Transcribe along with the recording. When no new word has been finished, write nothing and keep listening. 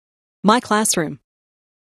My classroom.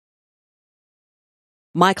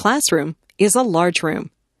 My classroom is a large room.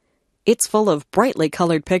 It's full of brightly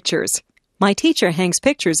colored pictures. My teacher hangs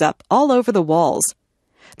pictures up all over the walls.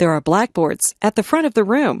 There are blackboards at the front of the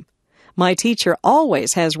room. My teacher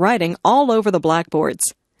always has writing all over the blackboards.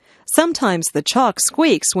 Sometimes the chalk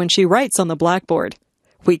squeaks when she writes on the blackboard.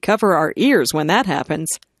 We cover our ears when that happens.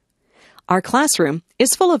 Our classroom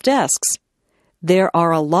is full of desks. There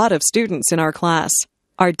are a lot of students in our class.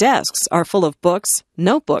 Our desks are full of books,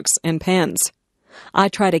 notebooks, and pens. I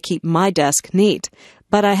try to keep my desk neat,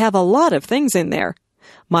 but I have a lot of things in there.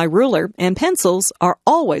 My ruler and pencils are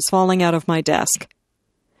always falling out of my desk.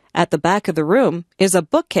 At the back of the room is a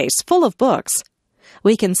bookcase full of books.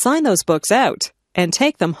 We can sign those books out and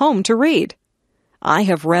take them home to read. I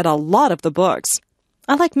have read a lot of the books.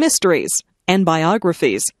 I like mysteries and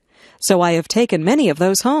biographies, so I have taken many of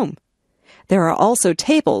those home. There are also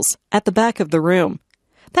tables at the back of the room.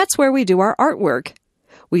 That's where we do our artwork.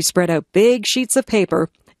 We spread out big sheets of paper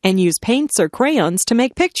and use paints or crayons to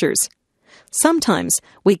make pictures. Sometimes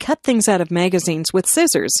we cut things out of magazines with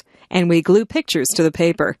scissors and we glue pictures to the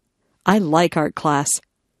paper. I like art class.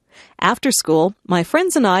 After school, my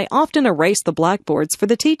friends and I often erase the blackboards for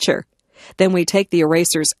the teacher. Then we take the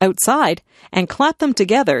erasers outside and clap them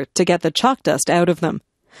together to get the chalk dust out of them.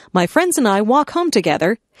 My friends and I walk home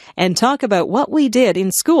together and talk about what we did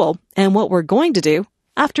in school and what we're going to do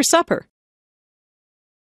after supper.